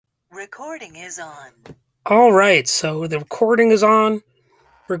recording is on. All right, so the recording is on.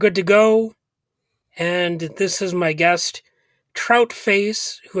 We're good to go. And this is my guest,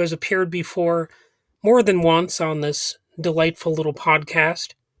 Troutface, who has appeared before more than once on this delightful little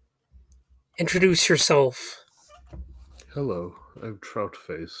podcast. Introduce yourself. Hello, I'm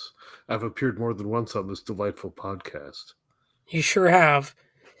Troutface. I've appeared more than once on this delightful podcast. You sure have.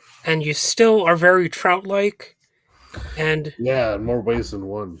 And you still are very trout-like. And yeah, in more ways than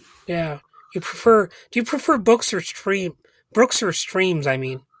one. Yeah. Do you prefer books or streams, I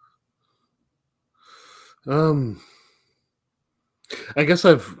mean? I guess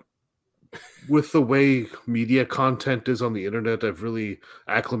with the way media content is on the internet, I've really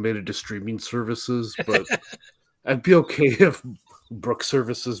acclimated to streaming services, but I'd be okay if book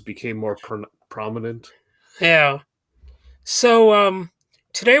services became more prominent. Yeah. So,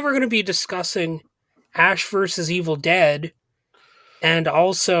 today we're going to be discussing Ash vs. Evil Dead, and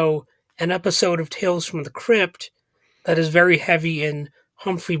also an episode of Tales from the Crypt that is very heavy in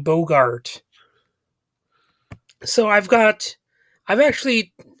Humphrey Bogart. So I've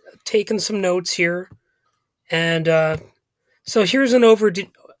actually taken some notes here, and so here's an overview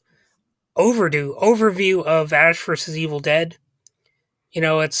of Ash vs. Evil Dead. You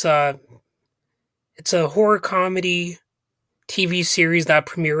know, it's a horror comedy TV series that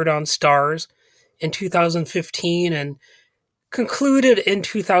premiered on Starz in 2015 and concluded in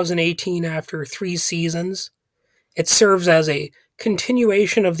 2018 after 3 seasons. It serves as a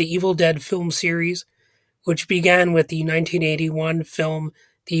continuation of the Evil Dead film series, which began with the 1981 film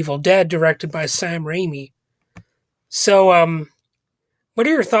The Evil Dead, directed by Sam Raimi. So, what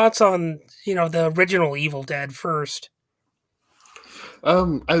are your thoughts on, the original Evil Dead first?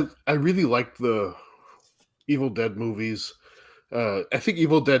 I really liked the Evil Dead movies. I think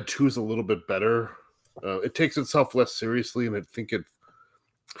Evil Dead 2 is a little bit better. It takes itself less seriously, and I think it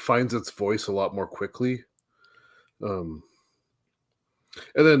finds its voice a lot more quickly. And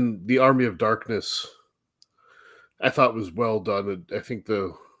then the Army of Darkness, I thought was well done. I think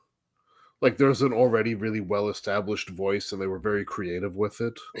there's an already really well-established voice, and they were very creative with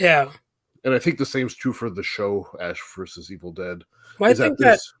it. Yeah. And I think the same is true for the show Ash vs. Evil Dead. Well, I think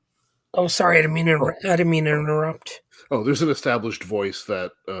that... Oh, sorry, I didn't mean to interrupt. Oh, there's an established voice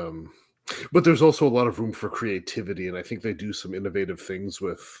that... but there's also a lot of room for creativity, and I think they do some innovative things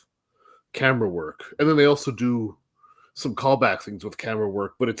with camera work. And then they also do some callback things with camera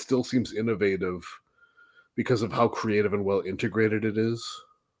work, but it still seems innovative because of how creative and well integrated it is.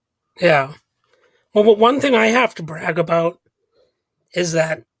 Yeah. Well, but one thing I have to brag about is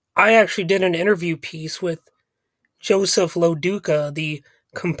that I actually did an interview piece with Joseph Loduca, the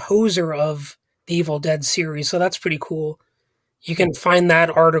composer of the Evil Dead series, so that's pretty cool. You can find that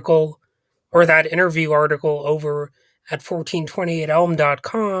article or that interview article over at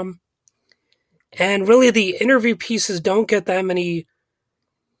 1428elm.com. And really, the interview pieces don't get that many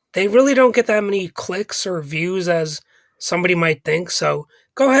clicks or views as somebody might think, so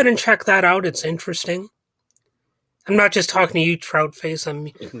go ahead and check that out. It's interesting. I'm not just talking to you, Troutface. I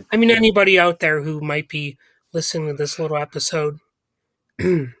mean anybody out there who might be listening to this little episode.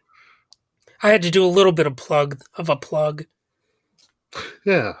 I had to do a little bit of a plug.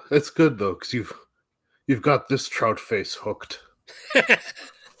 Yeah, it's good though, because you've got this Troutface hooked.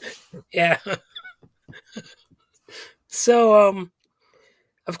 Yeah. So,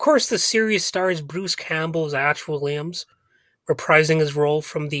 of course, the series stars Bruce Campbell as Ash Williams, reprising his role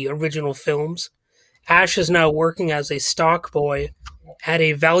from the original films. Ash is now working as a stock boy at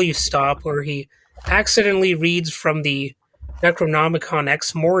a value stop where he accidentally reads from the Necronomicon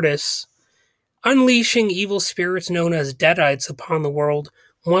Ex Mortis, unleashing evil spirits known as Deadites upon the world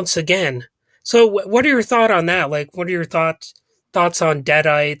once again. So what are your thoughts on that? Like, what are your thoughts on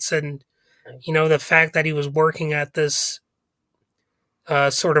Deadites and, the fact that he was working at this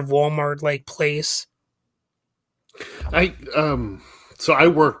sort of Walmart-like place? So I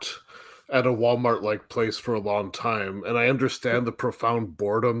worked at a Walmart-like place for a long time, and I understand the profound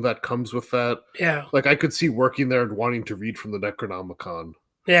boredom that comes with that. Yeah. Like, I could see working there and wanting to read from the Necronomicon.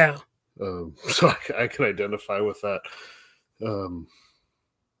 Yeah. So I can identify with that.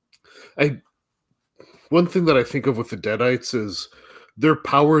 One thing that I think of with the Deadites is their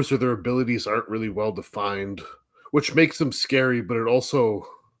powers or their abilities aren't really well defined, which makes them scary, but it also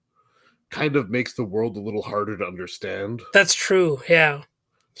kind of makes the world a little harder to understand. That's true, yeah.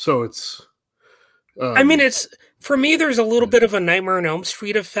 So it's... for me, there's a little bit of a Nightmare on Elm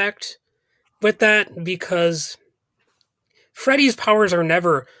Street effect with that, because Freddy's powers are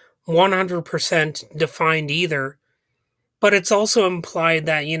never 100% defined either, but it's also implied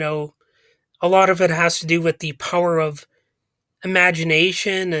that, a lot of it has to do with the power of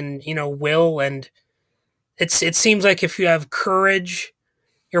imagination and will, and it seems like if you have courage,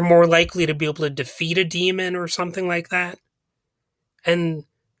 you're more likely to be able to defeat a demon or something like that. And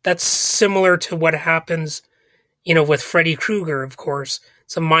that's similar to what happens, with Freddy Krueger, of course.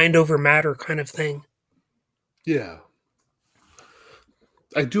 It's a mind over matter kind of thing. Yeah.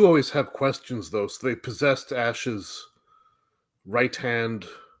 I do always have questions, though. So they possessed Ash's right hand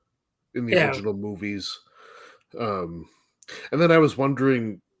in the Yeah. original movies. Um, and then I was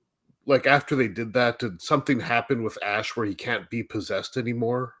wondering, like, after they did that, did something happen with Ash where he can't be possessed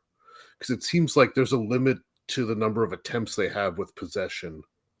anymore? Because it seems like there's a limit to the number of attempts they have with possession.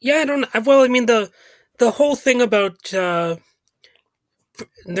 Yeah, I don't. Well, I mean the whole thing about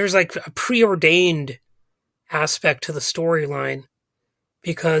there's like a preordained aspect to the storyline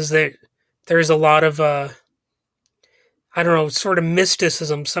because there's a lot of I don't know, sort of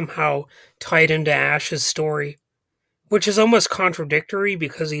mysticism somehow tied into Ash's story, which is almost contradictory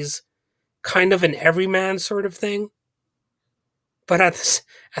because he's kind of an everyman sort of thing, but at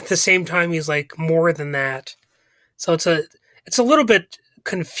the same time he's like more than that. So it's a little bit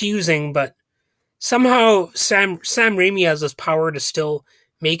confusing, but somehow Sam Raimi has this power to still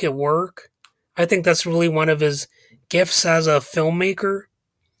make it work. I think that's really one of his gifts as a filmmaker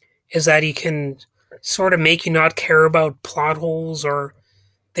is that he can sort of make you not care about plot holes or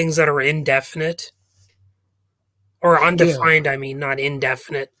things that are indefinite or Yeah, undefined. I mean, not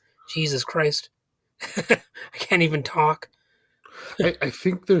indefinite. Jesus Christ, I can't even talk. I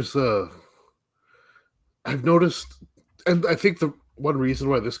think there's a. I've noticed, and I think the one reason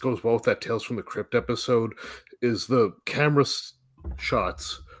why this goes well with that Tales from the Crypt episode is the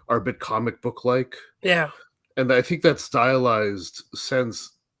shots are a bit comic book like. Yeah. And I think that stylized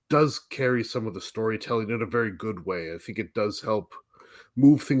sense does carry some of the storytelling in a very good way. I think it does help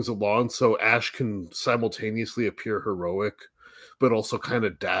move things along so Ash can simultaneously appear heroic, but also kind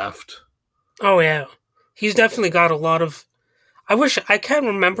of daft. Oh yeah. He's definitely got a lot of. I can't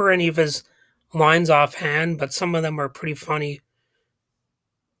remember any of his lines offhand, but some of them are pretty funny.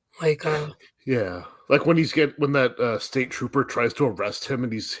 Like, Yeah. Like when that state trooper tries to arrest him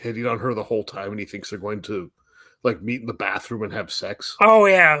and he's hitting on her the whole time and he thinks they're going to like meet in the bathroom and have sex. oh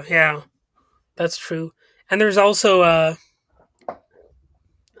yeah, yeah, that's true. And there's also a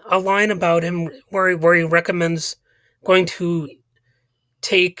line about him where he recommends going to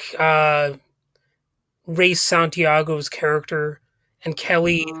take Ray Santiago's character and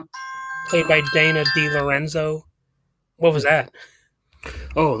Kelly, played by Dana DiLorenzo. What was that?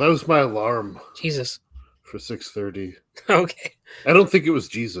 Oh, that was my alarm Jesus. for 6:30. Okay. I don't think it was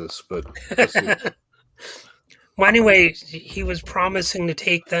Jesus, but we'll see. Well, anyway, he was promising to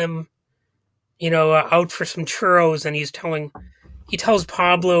take them, out for some churros, and he tells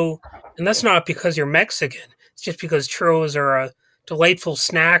Pablo, and that's not because you're Mexican. It's just because churros are a delightful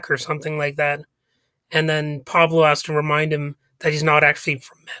snack or something like that. And then Pablo has to remind him that he's not actually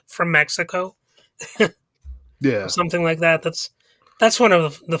from Mexico or Yeah. something like that. That's one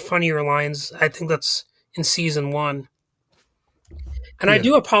of the funnier lines. I think that's in season one. And I Yeah.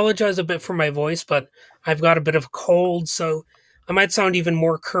 do apologize a bit for my voice, but I've got a bit of a cold, so I might sound even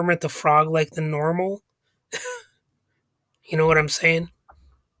more Kermit the Frog like than normal. You know what I'm saying?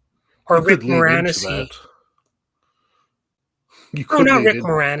 Or You Rick could lean into Moranis-y. that. You No, could not lean Rick in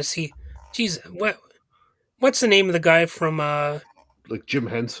Moranis-y. Jeez, what's the name of the guy from like Jim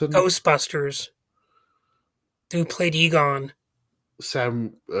Henson, Ghostbusters who played Egon?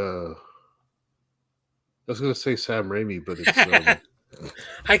 Sam I was gonna say Sam Raimi, but it's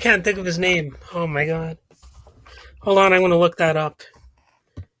I can't think of his name. Oh my god. Hold on, I'm going to look that up.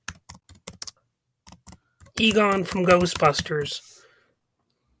 Egon from Ghostbusters.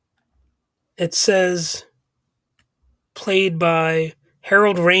 It says played by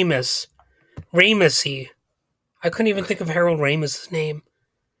Harold Ramis. Ramisy. I couldn't even think of Harold Ramis' name.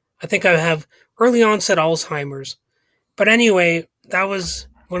 I think I have early onset Alzheimer's. But anyway, that was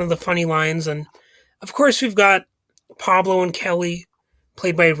one of the funny lines. And of course, we've got Pablo and Kelly,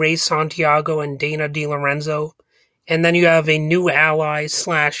 played by Ray Santiago and Dana DiLorenzo. And then you have a new ally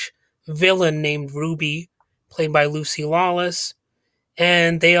slash villain named Ruby, played by Lucy Lawless.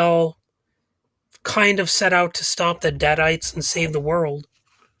 And they all kind of set out to stop the Deadites and save the world.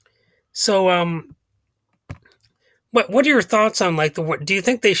 So, what are your thoughts on like the? Do you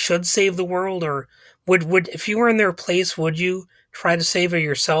think they should save the world, or would if you were in their place, would you try to save it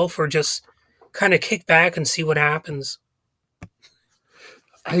yourself, or just kind of kick back and see what happens?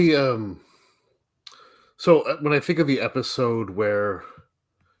 I so when I think of the episode where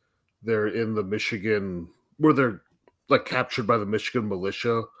they're in the Michigan where they're like captured by the Michigan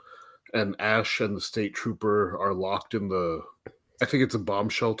militia and Ash and the state trooper are locked in the I think it's a bomb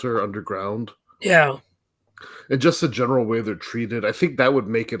shelter underground. Yeah. And just the general way they're treated, I think that would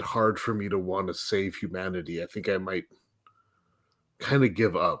make it hard for me to want to save humanity. I think I might kind of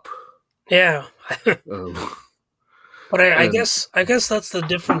give up. Yeah. Um, But I and guess I guess that's the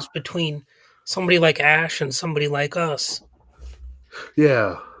difference between somebody like Ash and somebody like us.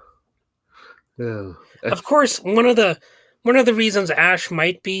 yeah, yeah, Of course, one of the reasons Ash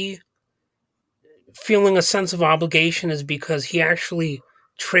might be feeling a sense of obligation is because he actually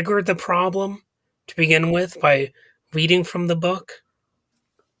triggered the problem to begin with by reading from the book.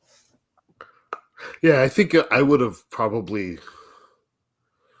 yeah. I think I would have probably,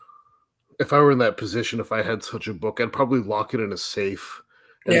 if I were in that position, if I had such a book, I'd probably lock it in a safe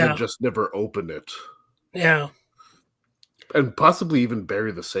and then Yeah. just never open it, Yeah. and possibly even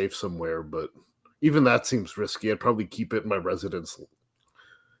bury the safe somewhere. But even that seems risky. I'd probably keep it in my residence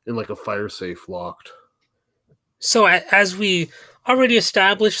in like a fire safe locked. So, as we already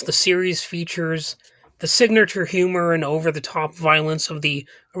established, the series features the signature humor and over the top violence of the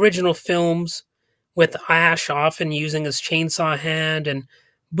original films, with Ash often using his chainsaw hand and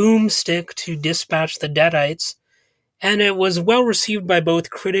boomstick to dispatch the Deadites. And it was well received by both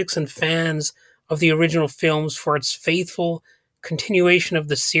critics and fans of the original films for its faithful continuation of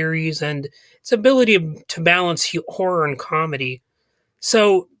the series and its ability to balance horror and comedy.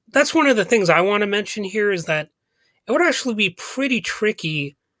 So, that's one of the things I want to mention here is that it would actually be pretty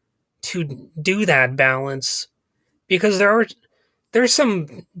tricky to do that balance because there's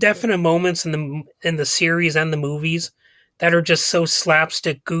some definite moments in the series and the movies that are just so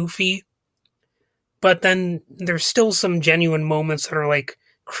slapstick goofy, but then there's still some genuine moments that are like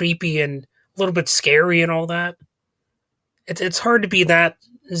creepy and a little bit scary and all that. It's hard to be that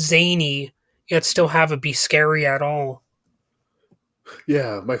zany yet still have it be scary at all.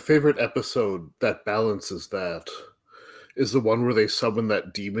 Yeah, my favorite episode that balances that is the one where they summon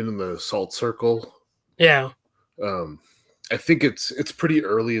that demon in the salt circle. Yeah, Um, I think it's pretty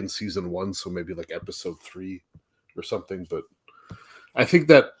early in season one, so maybe like episode 3 or something. But I think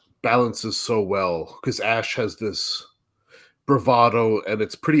that balances so well because Ash has this bravado, and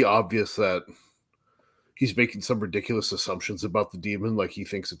it's pretty obvious that he's making some ridiculous assumptions about the demon, like he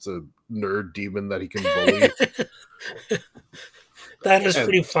thinks it's a nerd demon that he can bully. that is And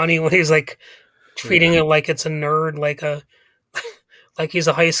pretty funny when he's like treating yeah, it like it's a nerd, like he's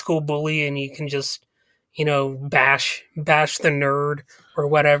a high school bully and you can just bash the nerd or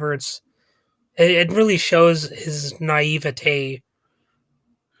whatever. It really shows his naivete,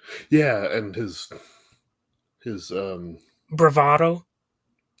 yeah, and his bravado.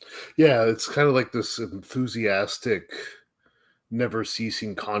 yeah, it's kind of like this enthusiastic, never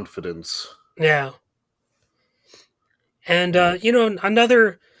ceasing confidence. Yeah. And Uh,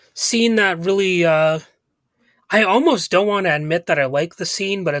 another scene that really I almost don't want to admit that I like the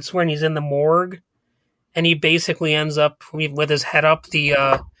scene, but it's when he's in the morgue and he basically ends up with his head up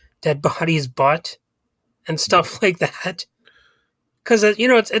the dead body's butt and stuff like that. Because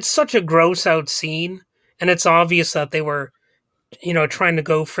it's such a gross out scene, and it's obvious that they were trying to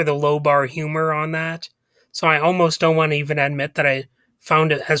go for the low bar humor on that. So I almost don't want to even admit that I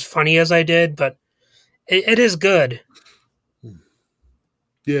found it as funny as I did, but it is good.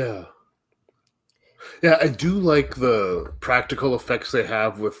 yeah, yeah, I do like the practical effects they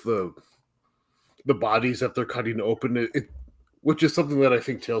have with the bodies that they're cutting open. Which is something that I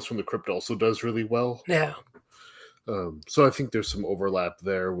think Tales from the Crypt also does really well. Yeah. So I think there's some overlap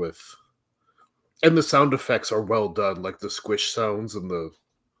there with, and the sound effects are well done, like the squish sounds and the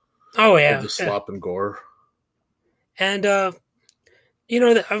Oh of yeah. the Yeah. slop and gore. And I'm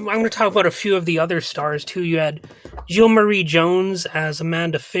going to talk about a few of the other stars too. You had Jill Marie Jones as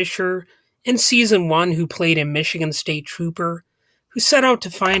Amanda Fisher in season one, who played a Michigan State trooper who set out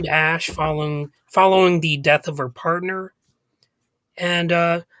to find Ash following the death of her partner. And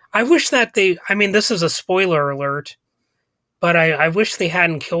I wish that they. I mean, this is a spoiler alert, but I wish they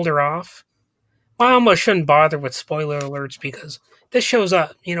hadn't killed her off. Well, I almost shouldn't bother with spoiler alerts because this shows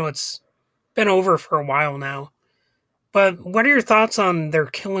up. It's been over for a while now. But what are your thoughts on their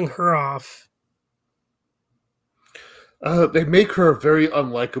killing her off? They make her a very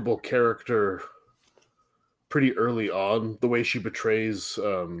unlikable character pretty early on. The way she betrays,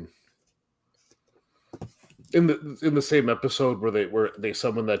 in the same episode where they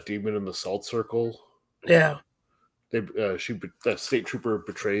summon that demon in the salt circle. Yeah, That state trooper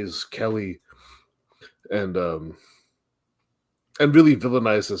betrays Kelly and really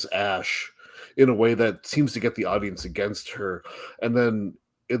villainizes Ash in a way that seems to get the audience against her. And then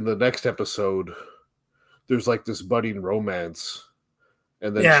in the next episode, there's like this budding romance,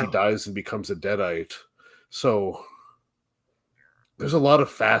 and then she yeah, dies and becomes a deadite. So there's a lot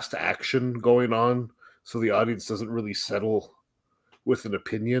of fast action going on, so the audience doesn't really settle with an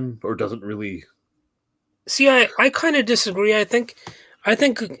opinion or doesn't really. See, I kind of disagree. I think I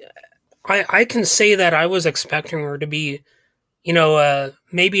can say that I was expecting her to be,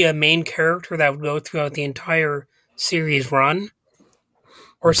 maybe a main character that would go throughout the entire series run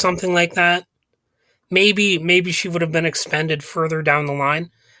or something like that. Maybe she would have been expended further down the line,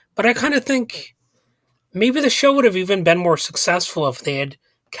 but I kind of think maybe the show would have even been more successful if they had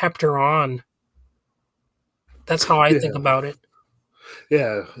kept her on. That's how I think Yeah, about it.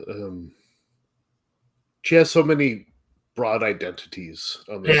 yeah. She has so many broad identities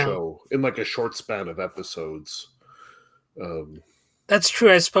on the Yeah, show in like a short span of episodes. Um, that's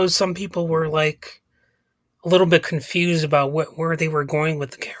true. I suppose some people were like a little bit confused about where they were going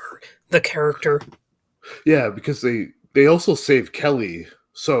with the character. yeah, because they also save Kelly,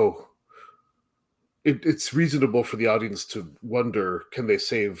 so it's reasonable for the audience to wonder, can they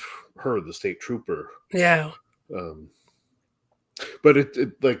save her, the state trooper? Yeah. Um, but it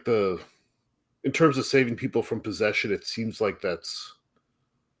like the in terms of saving people from possession, it seems like that's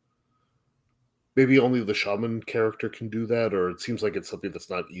maybe only the shaman character can do that, or it seems like it's something that's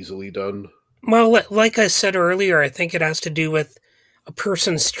not easily done. Well, like I said earlier, I think it has to do with a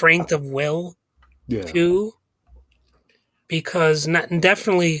person's strength of will Yeah, too, because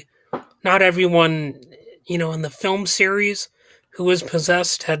definitely not everyone, in the film series who was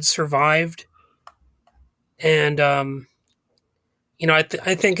possessed had survived, and I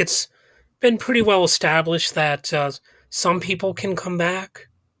think it's been pretty well established that some people can come back,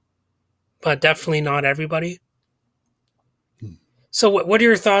 but definitely not everybody. So, what are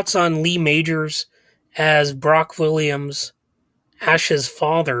your thoughts on Lee Majors as Brock Williams, Ash's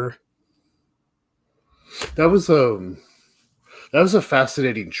father? that was um that was a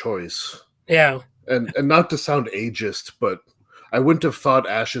fascinating choice, Yeah, and not to sound ageist, but I wouldn't have thought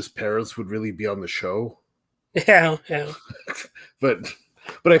Ash's parents would really be on the show, yeah, yeah, but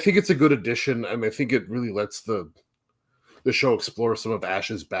I think it's a good addition, and I think it really lets the show explore some of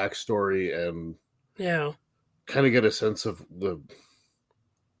Ash's backstory and yeah, kind of get a sense of the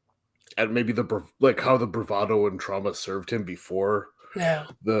and maybe like how the bravado and trauma served him before yeah.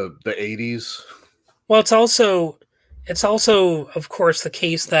 the 80s. Well, it's also, of course, the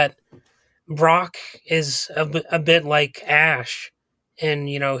case that Brock is a bit like Ash, in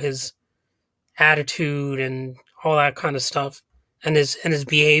his attitude and all that kind of stuff, and his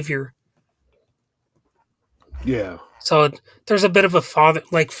behavior. Yeah, So there's a bit of a father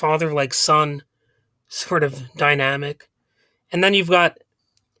like son sort of dynamic, and then you've got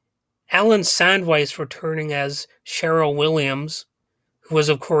Alan Sandweiss returning as Cheryl Williams, who was,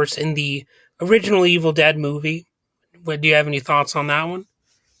 of course, in the original Evil Dead movie. Do you have any thoughts on that one?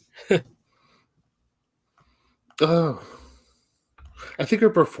 uh, I think her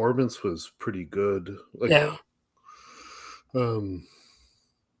performance was pretty good. Like, Yeah, um,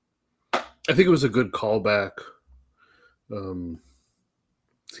 I think it was a good callback. Um,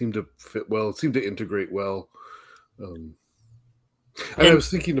 seemed to fit well. It seemed to integrate well. Um, and I and was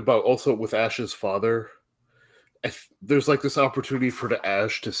thinking about also with Ash's father. There's like this opportunity for the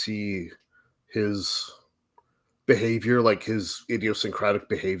Ash to see his behavior, like his idiosyncratic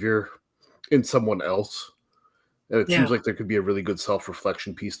behavior, in someone else. And it yeah. seems like there could be a really good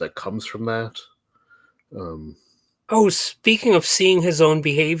self-reflection piece that comes from that. Um, Oh, speaking of seeing his own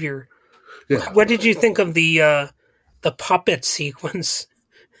behavior, yeah, what did you think of the puppet sequence?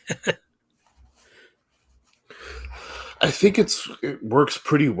 I think it works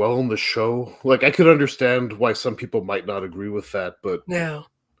pretty well in the show. Like I could understand why some people might not agree with that, but Yeah,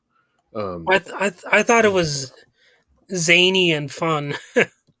 um, I thought it was zany and fun.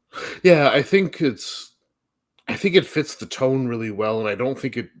 yeah, I think it fits the tone really well, and I don't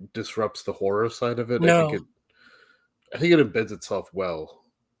think it disrupts the horror side of it. No, I think it embeds itself well.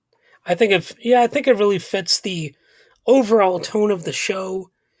 I think it really fits the overall tone of the show,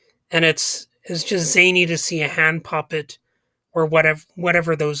 and it's just zany to see a hand puppet or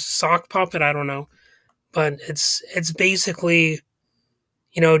whatever those sock puppet. I don't know, but it's basically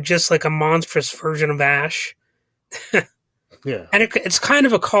just like a monstrous version of Ash, Yeah, and it's kind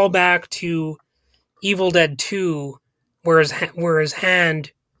of a callback to Evil Dead 2, where his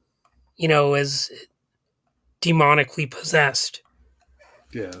hand is demonically possessed.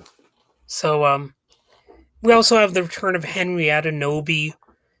 yeah, So we also have the return of Henrietta Noby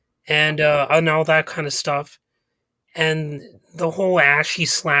and all that kind of stuff, and the whole ashy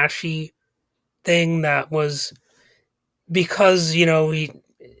slashy thing that was because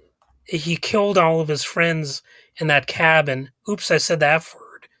he killed all of his friends in that cabin. Oops, I said the F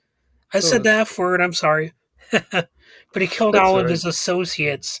word. I oh, said the F word. I'm sorry. but he killed That's all of right. his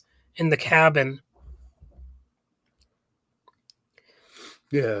associates in the cabin.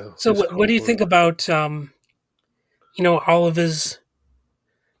 Yeah, So his what do you cohort. think about all of his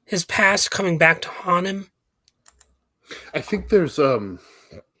past coming back to haunt him? I think there's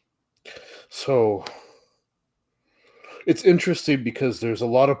so it's interesting because there's a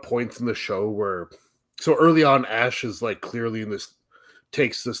lot of points in the show where so early on Ash is like clearly in this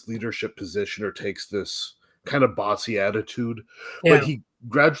takes this leadership position or takes this kind of bossy attitude, but Yeah, he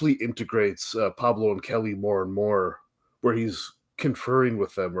gradually integrates Pablo and Kelly more and more, where he's conferring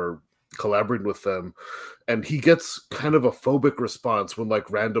with them or collaborating with them, and he gets kind of a phobic response when like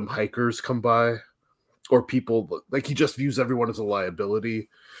random hikers come by or people like he just views everyone as a liability,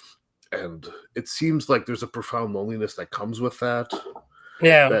 and it seems like there's a profound loneliness that comes with that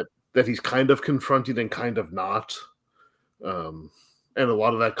yeah, that he's kind of confronting and kind of not. Um, and a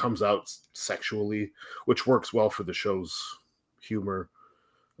lot of that comes out sexually, which works well for the show's humor.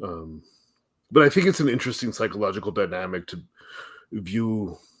 Um, but I think it's an interesting psychological dynamic to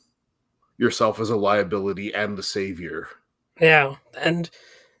view yourself as a liability and the savior. yeah, and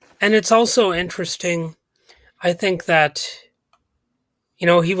it's also interesting. I think that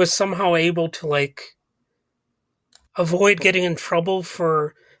he was somehow able to like avoid getting in trouble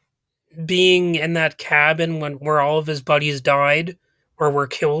for being in that cabin where all of his buddies died or were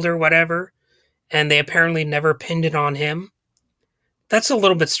killed or whatever, and they apparently never pinned it on him. That's a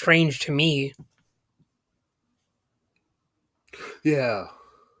little bit strange to me. Yeah,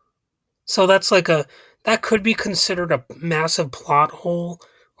 So that could be considered a massive plot hole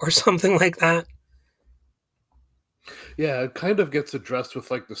or something like that. yeah, it kind of gets addressed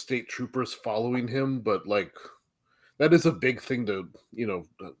with like the state troopers following him, but like that is a big thing to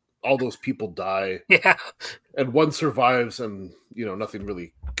all those people die Yeah, and one survives, and nothing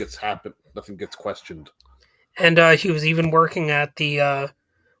really gets happened, nothing gets questioned. and he was even working at the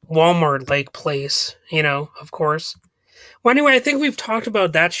Walmart like place. Of course. Well, anyway, I think we've talked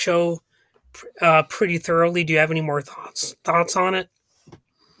about that show pretty thoroughly. Do you have any more thoughts on it?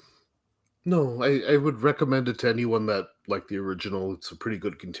 No, I would recommend it to anyone that like the original. It's a pretty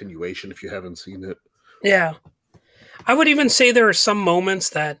good continuation if you haven't seen it. Yeah, I would even say there are some moments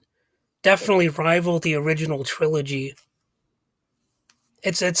that definitely rival the original trilogy.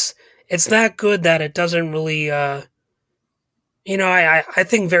 It's that good that it doesn't really. I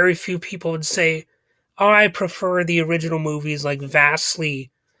think very few people would say, "Oh, I prefer the original movies like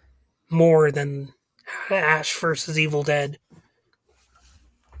vastly more than Ash versus Evil Dead."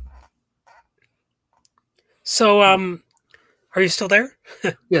 So, are you still there?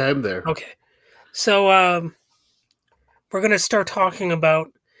 Yeah, I'm there. Okay. So, we're gonna start talking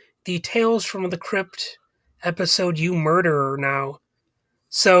about the Tales from the Crypt episode "You Murderer" now.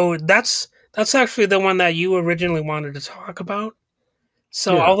 So that's actually the one that you originally wanted to talk about.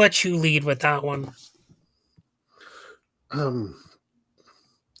 So Yeah. I'll let you lead with that one. Um.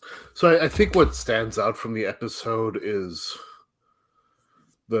 So I think what stands out from the episode is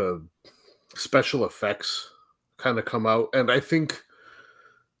the special effects kind of come out, and I think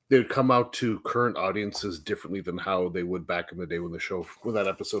they'd come out to current audiences differently than how they would back in the day when that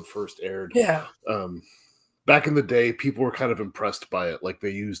episode first aired. Yeah, Um, Back in the day, people were kind of impressed by it. Like they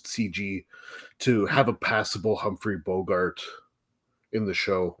used CG to have a passable Humphrey Bogart in the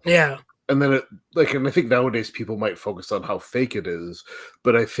show. yeah, And then and I think nowadays people might focus on how fake it is,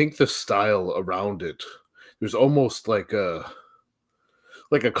 but I think the style around it, there's almost like a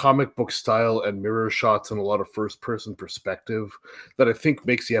comic book style and mirror shots and a lot of first person perspective that I think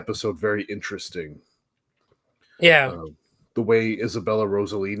makes the episode very interesting. yeah, Um, the way Isabella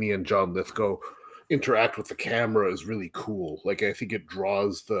Rossellini and John Lithgow interact with the camera is really cool. Like I think it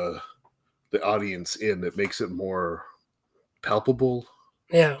draws the audience in. It makes it more palpable.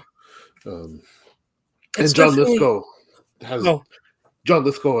 yeah. Um, It's and John definitely Lithgow has oh John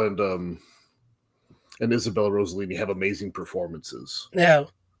Lithgow and Isabella Rossellini have amazing performances. yeah.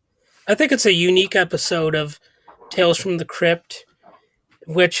 I think it's a unique episode of Tales from the Crypt,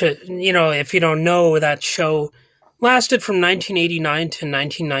 which if you don't know, that show lasted from 1989 to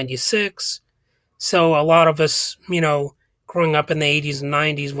 1996. So a lot of us, growing up in the 80s and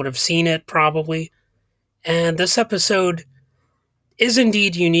 90s would have seen it probably. And this episode is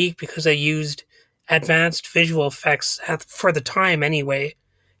indeed unique because they used advanced visual effects for the time anyway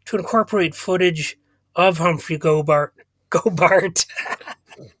to incorporate footage of Humphrey Gobart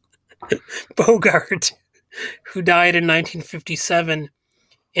Bogart, who died in 1957,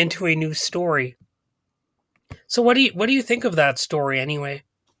 into a new story. So what do you think of that story anyway?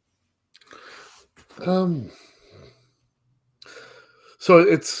 Um, so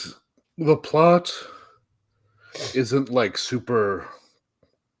it's the plot. isn't like super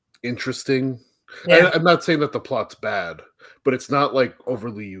interesting. Yeah, I'm not saying that the plot's bad, but it's not like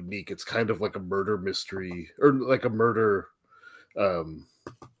overly unique. It's kind of like a murder mystery or like a murder. Um,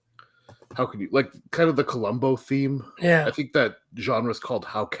 how can you like kind of the Columbo theme? I yeah, think that genre is called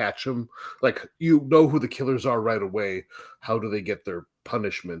How Catch 'em. Like you know who the killers are right away. How do they get their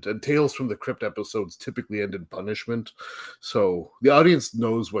punishment? And Tales from the Crypt episodes typically end in punishment, so the audience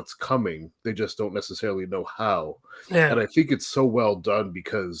knows what's coming. They just don't necessarily know how. yeah, And I think it's so well done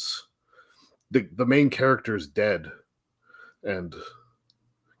because the main character is dead, and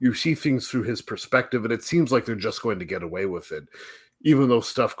you see things through his perspective, and it seems like they're just going to get away with it, even though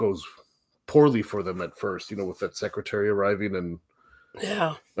stuff goes poorly for them at first. With that secretary arriving and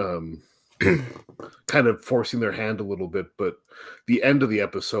yeah, um, kind of forcing their hand a little bit. But the end of the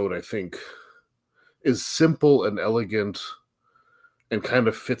episode, I think, is simple and elegant, and kind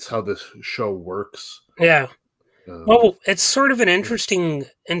of fits how this show works. yeah. Um, Well, it's sort of an interesting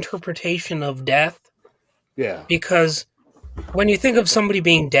interpretation of death yeah, because when you think of somebody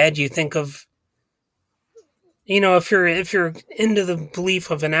being dead, you think of, if you're into the belief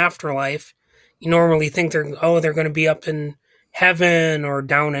of an afterlife, you normally think they're going to be up in heaven or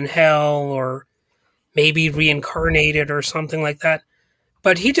down in hell or maybe reincarnated or something like that.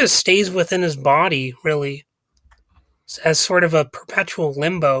 But he just stays within his body, really, as sort of a perpetual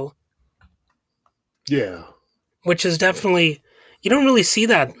limbo, yeah, which is definitely, you don't really see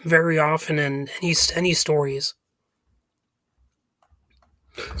that very often in any stories.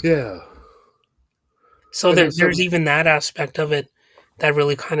 yeah. So And there's some, even that aspect of it that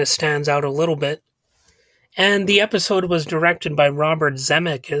really kind of stands out a little bit. And the episode was directed by Robert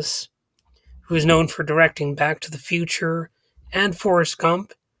Zemeckis, who is known for directing Back to the Future and Forrest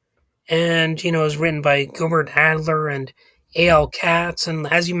Gump. And, is written by Gilbert Adler and A.L. Katz. And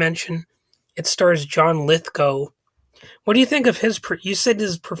as you mentioned, it stars John Lithgow. What do you think of you said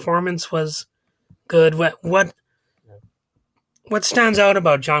his performance was good. What stands out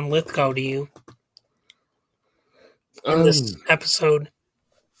about John Lithgow to you in this um, episode?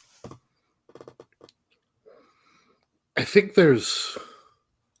 I think there's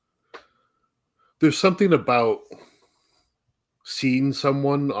something about seeing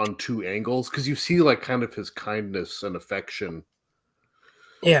someone on two angles, because you see like kind of his kindness and affection,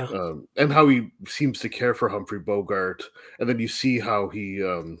 Yeah. and how he seems to care for Humphrey Bogart, and then you see how he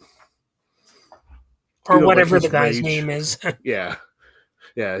Or like whatever the his guy's rage. name is. Yeah,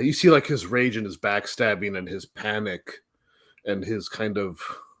 yeah, you see like his rage and his backstabbing and his panic and his kind of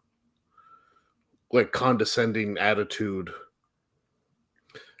like condescending attitude.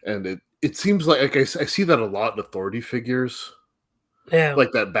 And it seems like I see that a lot in authority figures, Yeah.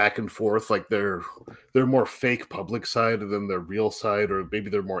 like that back and forth, like they're more fake public side than their real side, or maybe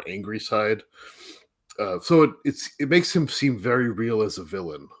they're more angry side. So it makes him seem very real as a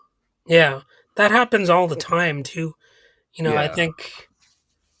villain. Yeah. That happens all the time too. I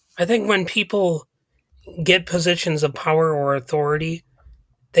Yeah, think when people get positions of power or authority,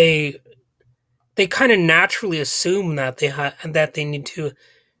 they they kind of naturally assume that they need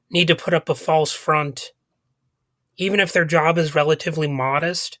to put up a false front, even if their job is relatively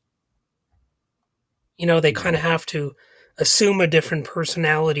modest. They kind of have to assume a different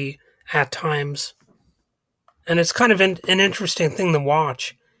personality at times, and it's kind of an interesting thing to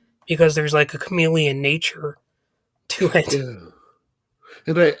watch because there's like a chameleon nature to it. yeah.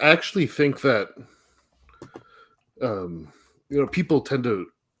 And I actually think that people tend to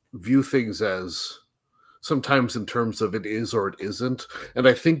view things as sometimes in terms of it is or it isn't. And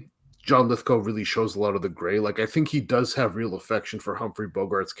I think John Lithgow really shows a lot of the gray. Like, I think he does have real affection for Humphrey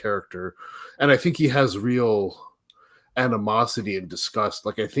Bogart's character. And I think he has real animosity and disgust.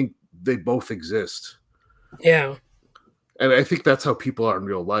 Like, I think they both exist. Yeah, And I think that's how people are in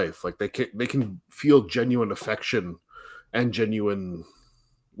real life. Like, they can feel genuine affection and genuine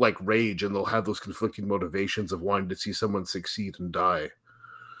like rage, and they'll have those conflicting motivations of wanting to see someone succeed and die.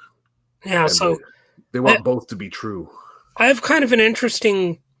 yeah. And So they I, want both to be true. I have kind of an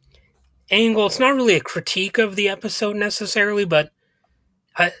interesting angle. It's not really a critique of the episode necessarily, but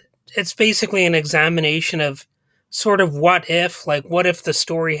I, it's basically an examination of sort of what if the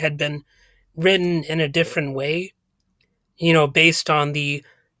story had been written in a different way, based on the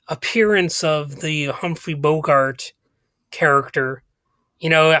appearance of the Humphrey Bogart character.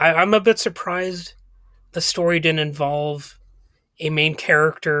 I'm a bit surprised the story didn't involve a main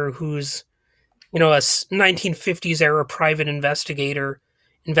character who's, a 1950s era private investigator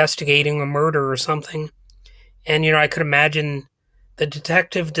investigating a murder or something. And, I could imagine the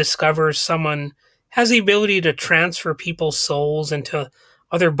detective discovers someone has the ability to transfer people's souls into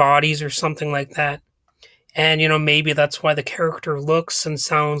other bodies or something like that. and maybe that's why the character looks and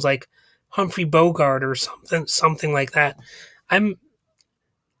sounds like Humphrey Bogart or something like that. I'm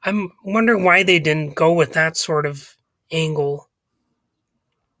I'm wondering why they didn't go with that sort of angle.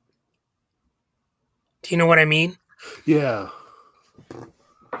 Do you know what I mean? Yeah,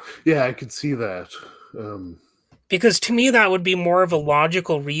 yeah, I could see that. Um, Because to me, that would be more of a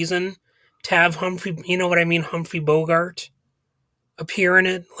logical reason to have Humphrey, you know what I mean, Humphrey Bogart appear in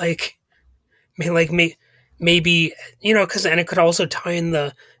it. Maybe, because, and it could also tie in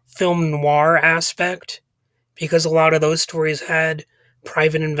the film noir aspect, because a lot of those stories had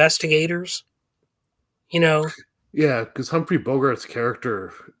private investigators, you know? yeah, because Humphrey Bogart's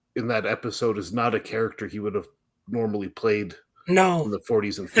character in that episode is not a character he would have normally played No. in the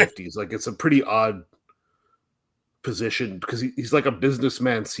 40s and 50s. Like, it's a pretty odd position because he's like a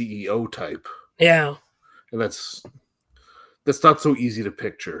businessman CEO type, Yeah. and that's not so easy to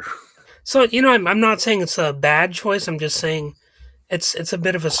picture. So, I'm not saying it's a bad choice. I'm just saying it's a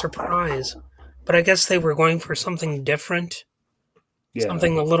bit of a surprise. But I guess they were going for something different, Yeah,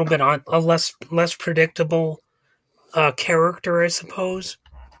 something a little bit on a less predictable character, I suppose.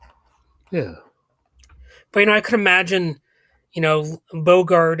 yeah, But I could imagine,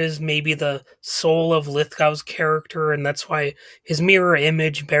 Bogart is maybe the soul of Lithgow's character, and that's why his mirror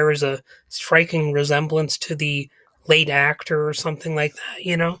image bears a striking resemblance to the late actor or something like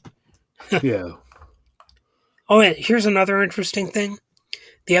that. yeah. Oh, and here's another interesting thing.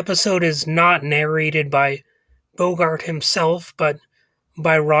 The episode is not narrated by Bogart himself, but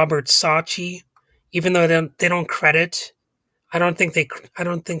by Robert Saatchi. Even though they don't credit, I don't think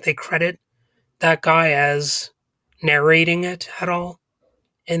they credit that guy as narrating it at all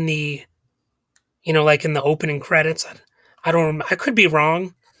in the like in the opening credits. I don't. I could be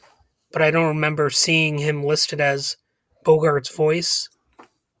wrong, but I don't remember seeing him listed as Bogart's voice.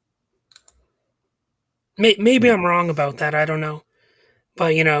 Maybe I'm wrong about that. I don't know,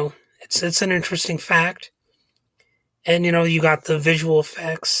 but it's an interesting fact. And you got the visual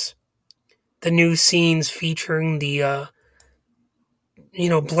effects, the new scenes featuring the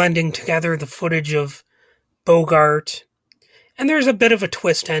blending together the footage of Bogart, and there's a bit of a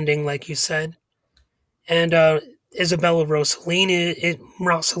twist ending, like you said. And Isabella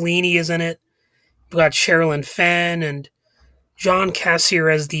Rossellini is in it. We got Sherilyn Fenn and John Cassier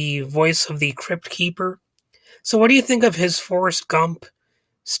as the voice of the Crypt Keeper. So, what do you think of his Forrest Gump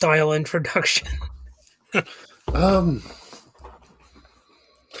style introduction? Um,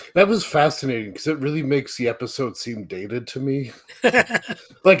 that was fascinating because it really makes the episode seem dated to me.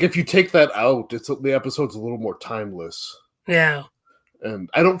 Like, if you take that out, the episode's a little more timeless, Yeah, and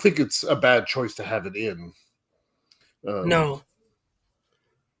I don't think it's a bad choice to have it in. no,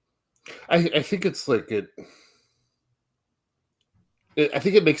 I think it's like I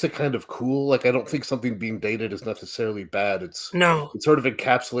think it makes it kind of cool. Like, I don't think something being dated is necessarily bad. no, It sort of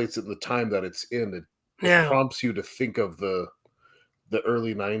encapsulates it in the time that it's in. It yeah. prompts you to think of the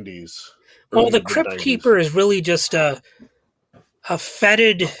early '90s, Well, early the to mid Crypt '90s. Keeper is really just a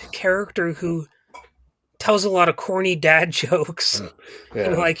fetid character who tells a lot of corny dad jokes. Yeah,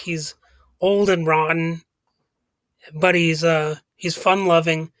 Like he's old and rotten, but he's fun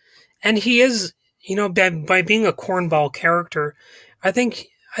loving, and he is by being a cornball character, I think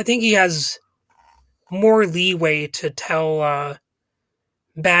he has more leeway to tell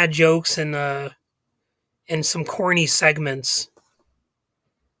bad jokes in some corny segments.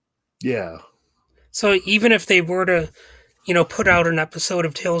 yeah, So even if they were to put out an episode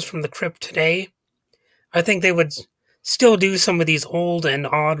of Tales from the Crypt today, I think they would still do some of these old and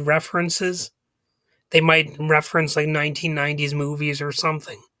odd references. They might reference like 1990s movies or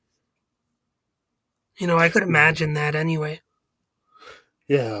something. I could imagine that anyway.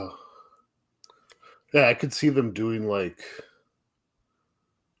 yeah, yeah. I could see them doing like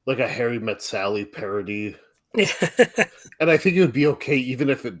a Harry Met Sally parody, and I think it would be okay even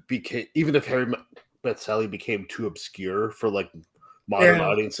if Met Sally became too obscure for like modern Yeah.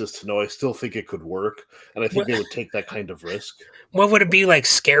 audiences to know. I still think it could work, and I think What, they would take that kind of risk. what would it be like?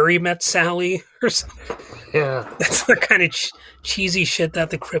 Scary Met Sally or something? Yeah, That's the kind of cheesy shit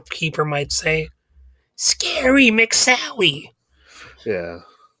that the Crypt Keeper might say. Scary McSally. yeah,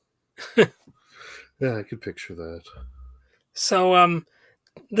 yeah. I could picture that. So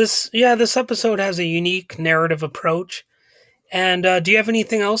this episode has a unique narrative approach. And do you have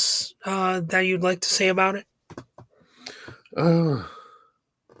anything else that you'd like to say about it? Uh,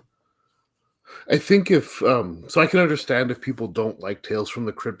 I think if so I can understand if people don't like Tales from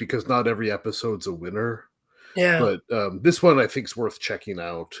the Crypt because not every episode's a winner. Yeah. But this one I think is worth checking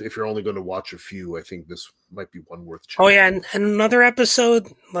out. If you're only going to watch a few, I think this might be one worth Oh checking yeah, out. and another episode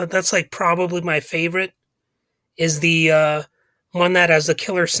that's like probably my favorite. is the one that has the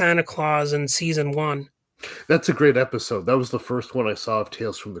killer Santa Claus in season 1. That's a great episode. That was the first one I saw of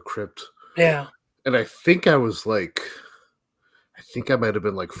Tales from the Crypt. Yeah. And I think I was like, I think I might have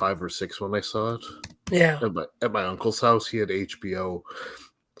been like 5 or 6 when I saw it. Yeah. At my uncle's house. He had HBO.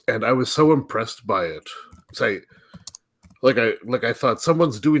 And I was so impressed by it. So I thought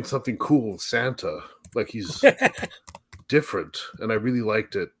someone's doing something cool with Santa. Like he's different. And I really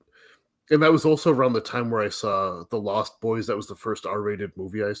liked it. And that was also around the time where I saw The Lost Boys. That was the first R-rated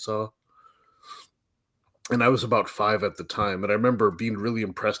movie I saw. And I was about 5 at the time. And I remember being really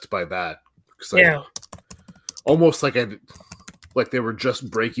impressed by that. Yeah. Almost like they were just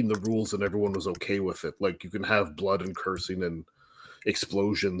breaking the rules and everyone was okay with it. Like you can have blood and cursing and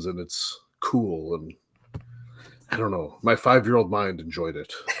explosions and it's cool. And I don't know. My 5-year-old mind enjoyed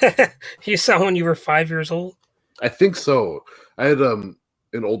it. You saw when you were 5 years old? I think so. I had an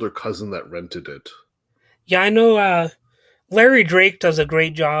older cousin that rented it. Yeah, I know Larry Drake does a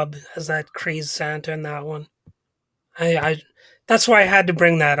great job as that crazed Santa in that one. I that's why I had to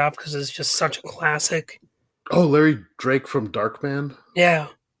bring that up because it's just such a classic. Oh, Larry Drake from Darkman? Yeah.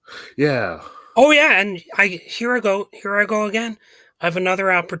 Yeah. Oh yeah, and here I go again. I have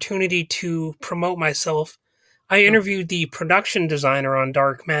another opportunity to promote myself. I interviewed the production designer on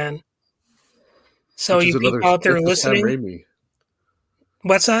Darkman. So Which is you people out there that's the Sam listening, Raimi.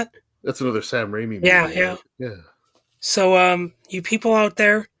 what's that? That's another Sam Raimi movie. Yeah, right? yeah. Yeah. So you people out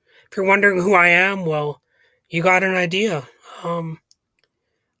there, if you're wondering who I am, well, you got an idea.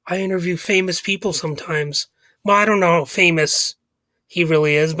 I interview famous people sometimes. Well, I don't know how famous he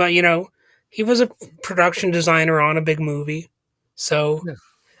really is, but he was a production designer on a big movie. So Yeah.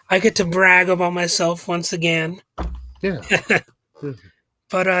 I get to brag about myself once again. Yeah.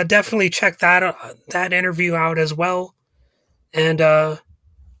 But definitely check that interview out as well. And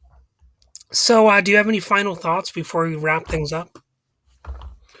so do you have any final thoughts before we wrap things up?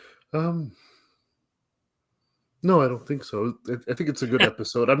 No, I don't think so. I think it's a good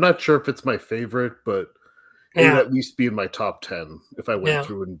episode. I'm not sure if it's my favorite, but it would Yeah. at least be in my top 10 if I went Yeah.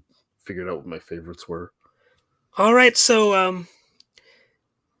 through and figured out what my favorites were. All right. So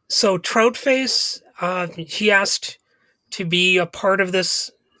Troutface, he asked to be a part of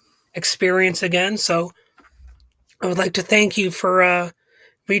this experience again. So I would like to thank you for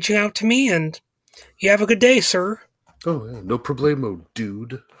reaching out to me, and you have a good day, sir. Oh, yeah, no problemo,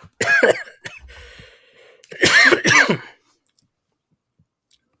 dude.